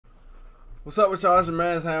What's up with y'all? It's your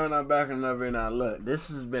man's having I'm back another video. Now look, this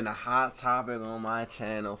has been a hot topic on my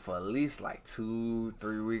channel for at least like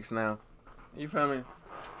 2-3 weeks now. You feel me?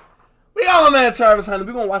 We got my man Travis Hunter.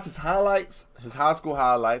 We're gonna watch his highlights, his high school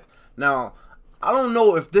highlights. Now, I don't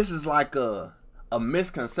know if this is like a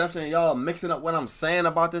misconception. Y'all mixing up what I'm saying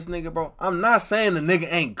about this nigga, bro. I'm not saying the nigga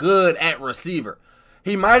ain't good at receiver.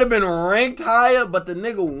 He might have been ranked higher, but the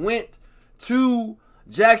nigga went to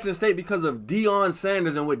Jackson State because of Deion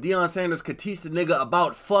Sanders and what Deion Sanders could teach the nigga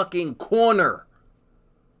about fucking corner.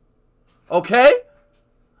 Okay?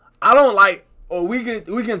 I don't like, or we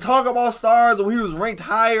can talk about stars or he was ranked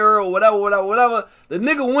higher or whatever. The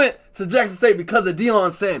nigga went to Jackson State because of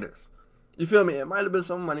Deion Sanders. You feel me? It might have been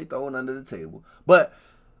some money thrown under the table, but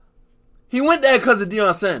he went there because of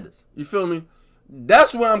Deion Sanders. You feel me?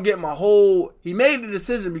 That's where I'm getting my whole, he made the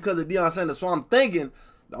decision because of Deion Sanders. So I'm thinking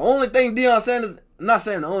the only thing Deion Sanders, I'm not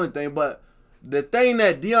saying the only thing, but the thing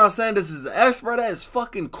that Deion Sanders is an expert at is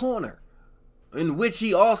fucking corner, in which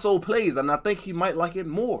he also plays, and I think he might like it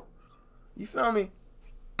more. You feel me?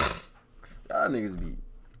 Y'all niggas be.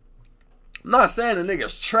 I'm not saying the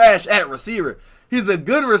nigga's trash at receiver. He's a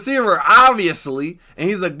good receiver, obviously, and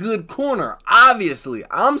he's a good corner, obviously.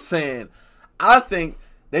 I'm saying, I think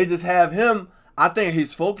they just have him. I think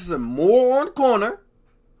he's focusing more on corner,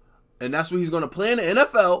 and that's what he's going to play in the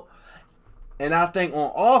NFL. And I think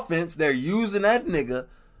on offense, they're using that nigga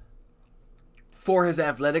for his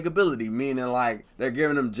athletic ability, meaning like they're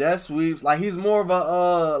giving him jet sweeps. Like he's more of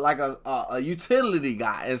a utility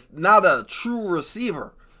guy. It's not a true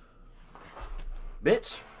receiver,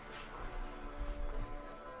 bitch.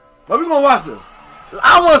 But we gonna watch this.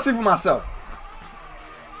 I want to see for myself.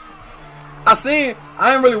 I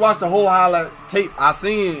didn't really watch the whole highlight tape. I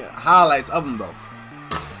seen highlights of him though.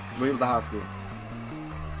 When he was in high school.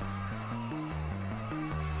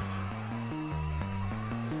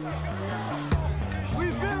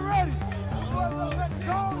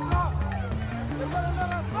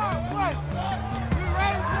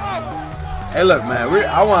 Hey, look, man.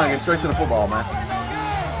 I want to get straight to the football, man.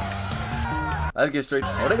 Let's get straight.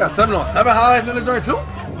 Oh, they got 7-on-7 highlights in the joint too.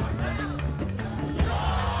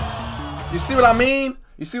 You see what I mean?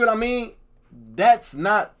 You see what I mean? That's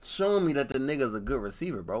not showing me that the nigga's a good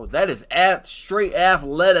receiver, bro. That is straight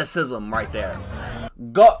athleticism right there.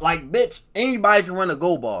 Go, like, bitch, anybody can run a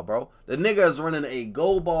go ball, bro. The nigga is running a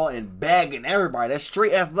go ball and bagging everybody. That's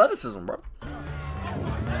straight athleticism, bro.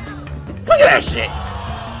 Look at that shit.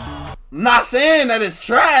 Not saying that it's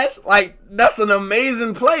trash. Like, that's an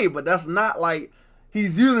amazing play, but that's not like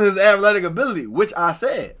he's using his athletic ability, which I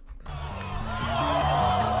said.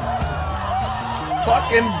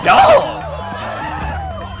 Fucking dog.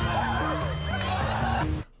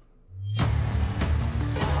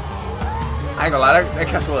 I ain't gonna lie, that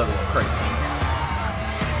catch was a little crazy.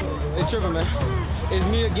 Hey, tripping, man. It's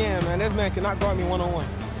me again, man. That man cannot guard me one-on-one.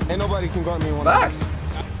 Ain't nobody can guard me one-on-one. Nice.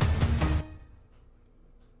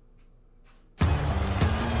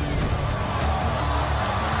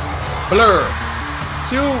 Blur.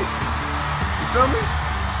 2. You feel me?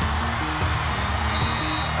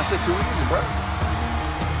 I said 2 weeks, bro.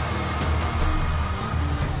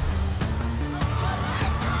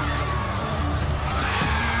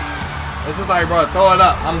 It's just like, bro, throw it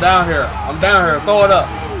up. I'm down here. Throw it up.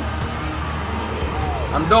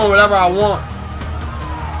 I'm doing whatever I want.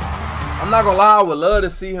 I'm not gonna lie, I would love to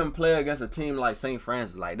see him play against a team like St.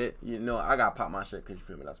 Francis like that. You know, I gotta pop my shit because you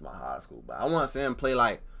feel me, that's my high school. But I want to see him play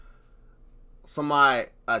like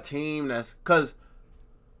a team that's, cause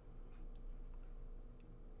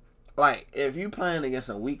like if you playing against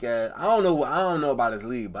some weak ass, I don't know about this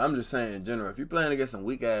league, but I'm just saying in general, if you playing against some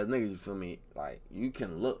weak ass niggas, you feel me, like you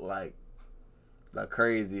can look like the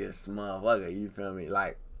craziest motherfucker, you feel me?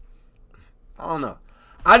 Like, I don't know.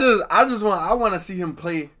 I want to see him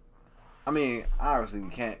play. I mean, obviously we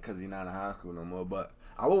can't because he's not in high school no more, but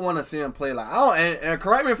I would want to see him play like, and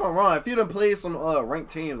correct me if I'm wrong, if you done played some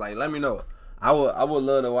ranked teams, like let me know. I would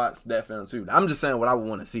love to watch that film too. I'm just saying what I would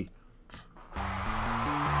want to see.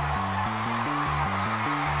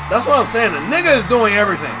 That's what I'm saying. The nigga is doing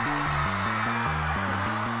everything.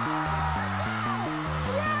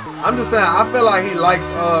 I'm just saying, I feel like he likes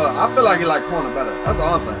corner better. That's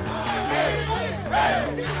all I'm saying.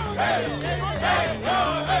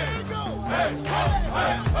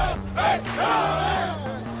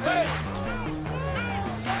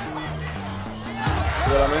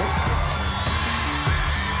 You know what I mean?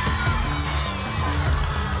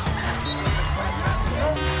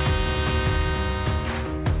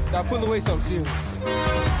 Now pull away something serious.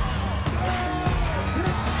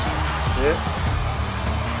 Yeah.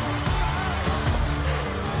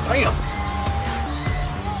 Damn.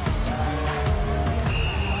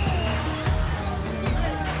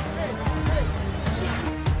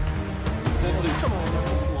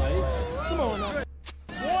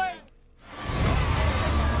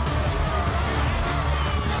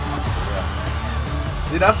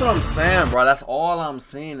 See, that's what I'm saying, bro. That's all I'm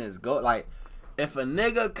saying is go. Like, if a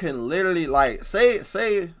nigga can literally, like, say,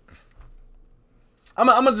 I'm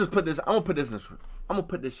gonna just put this. I'm gonna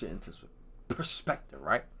put this shit into perspective,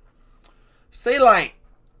 right? Say like,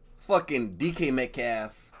 fucking DK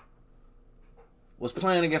Metcalf was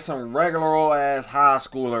playing against some regular old ass high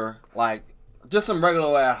schooler, like just some regular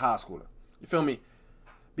old ass high schooler. You feel me?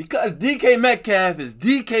 Because DK Metcalf is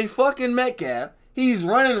DK fucking Metcalf, he's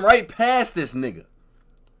running right past this nigga.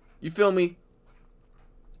 You feel me?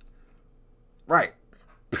 Right.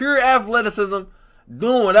 Pure athleticism,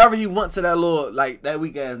 doing whatever he wants to that little, like, that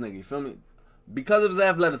weak ass nigga. You feel me? Because of his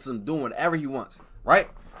athleticism, doing whatever he wants.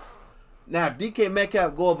 Right? Now, if DK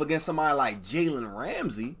Metcalf go up against somebody like Jalen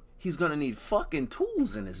Ramsey, he's going to need fucking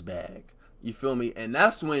tools in his bag. You feel me? And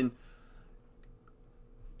that's when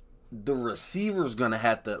the receiver's going to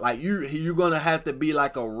have to, like, you're going to have to be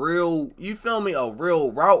like a real, you feel me, a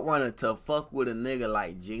real route runner to fuck with a nigga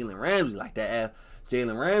like Jalen Ramsey. Like that,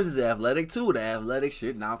 Jalen Ramsey's athletic too. The athletic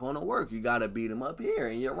shit not going to work. You got to beat him up here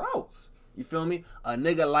in your routes. You feel me? A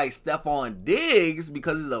nigga like Stephon Diggs,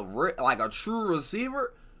 because he's a true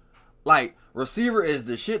receiver. Like, receiver is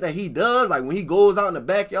the shit that he does. Like, when he goes out in the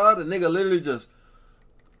backyard, the nigga literally just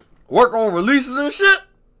work on releases and shit.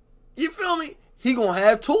 You feel me? He gonna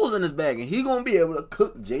have tools in his bag, and he gonna be able to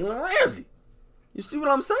cook Jalen Ramsey. You see what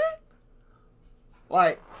I'm saying?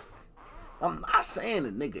 Like, I'm not saying the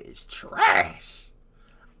nigga is trash.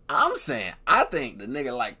 I'm saying I think the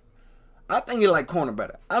nigga I think he like corner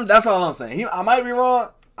better. That's all I'm saying. I might be wrong.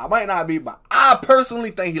 I might not be, but I personally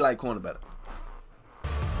think he like corner better.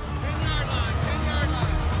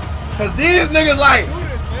 Cause these niggas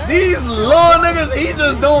these little niggas, he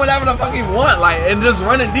just doing whatever the fuck he want, like, and just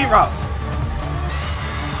running deep routes.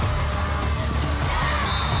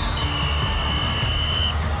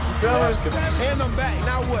 And I'm back.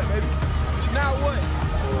 Now what, baby? Now what?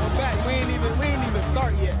 I'm back. We ain't even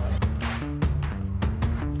start yet.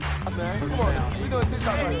 Man, come on now. We doing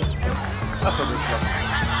TikTok right here. That's a disrespect.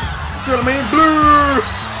 You see what I mean? Blue.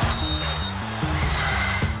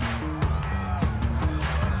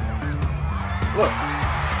 Look.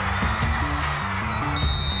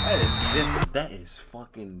 That is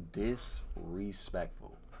fucking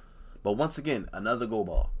disrespectful. But once again, another go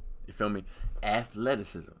ball. You feel me?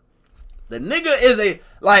 Athleticism. The nigga is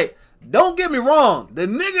don't get me wrong. The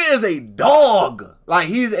nigga is a dog. Like,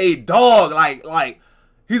 he's a dog. Like,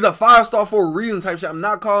 he's a 5-star for a reason type shit. I'm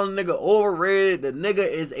not calling the nigga overrated. The nigga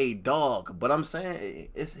is a dog. But I'm saying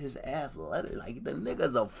it's his athletic. Like, the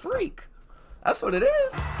nigga's a freak. That's what it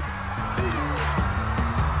is.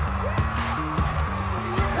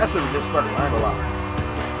 That shit was disrespectful. I ain't gonna lie.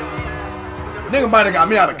 Nigga might have got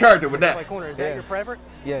me out of character with that. Corner, is that your preference?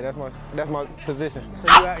 Yeah, that's my position. So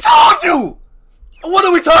I told you! What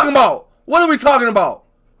are we talking about? What are we talking about?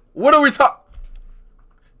 What are we talking?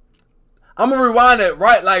 I'm gonna rewind it,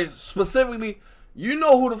 right? Like, specifically, you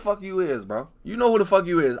know who the fuck you is, bro. You know who the fuck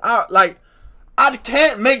you is. I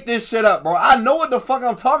can't make this shit up, bro. I know what the fuck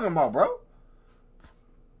I'm talking about, bro.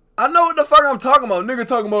 I know what the fuck I'm talking about. Nigga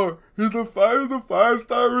talking about he's a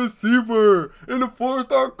 5-star receiver in a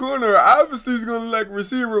 4-star corner. Obviously he's gonna like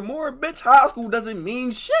receiver more. Bitch, high school doesn't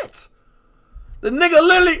mean shit. The nigga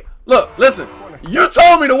literally, look, listen. You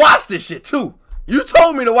told me to watch this shit too. You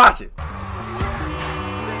told me to watch it.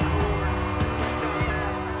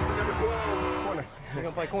 You're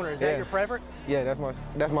gonna play corner. Is that your preference? Yeah, that's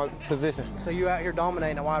my position. So you out here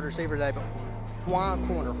dominating a wide receiver today, but why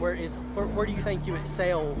corner? Where do you think you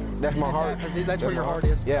excel? That's my heart. That's where your heart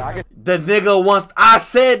is. Yeah, I can. The nigga wants. I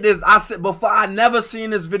said before. I never seen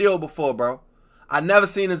this video before, bro. I never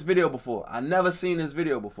seen this video before, bro.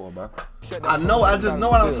 I just know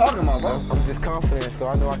what I'm talking about, bro. I'm just confident, so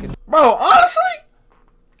I know I can. Bro, honestly,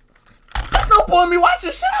 there's no point in me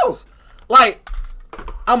watching shit else. Like,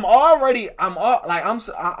 I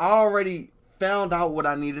already found out what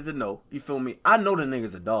I needed to know. You feel me? I know the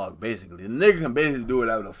nigga's a dog, basically. The nigga can basically do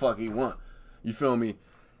whatever the fuck he want. You feel me?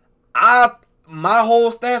 My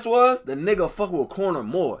whole stance was the nigga fuck with corner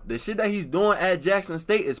more. The shit that he's doing at Jackson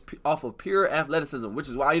State is off of pure athleticism, which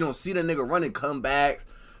is why you don't see the nigga running comebacks.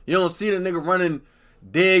 You don't see the nigga running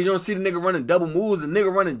dig. You don't see the nigga running double moves. The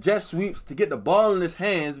nigga running jet sweeps to get the ball in his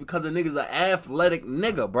hands because the nigga's an athletic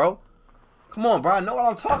nigga, bro. Come on, bro. I know what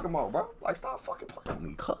I'm talking about, bro. Like, stop fucking playing with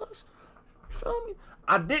me, cuz. You feel me?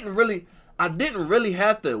 I didn't really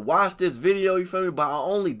have to watch this video, you feel me? But I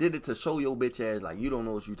only did it to show your bitch ass, like, you don't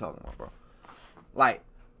know what you talking about, bro. Like,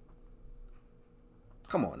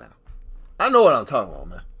 come on now. I know what I'm talking about,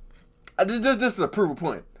 man. This is a proof of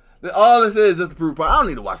point. All this is just a proof of point. I don't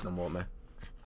need to watch no more, man.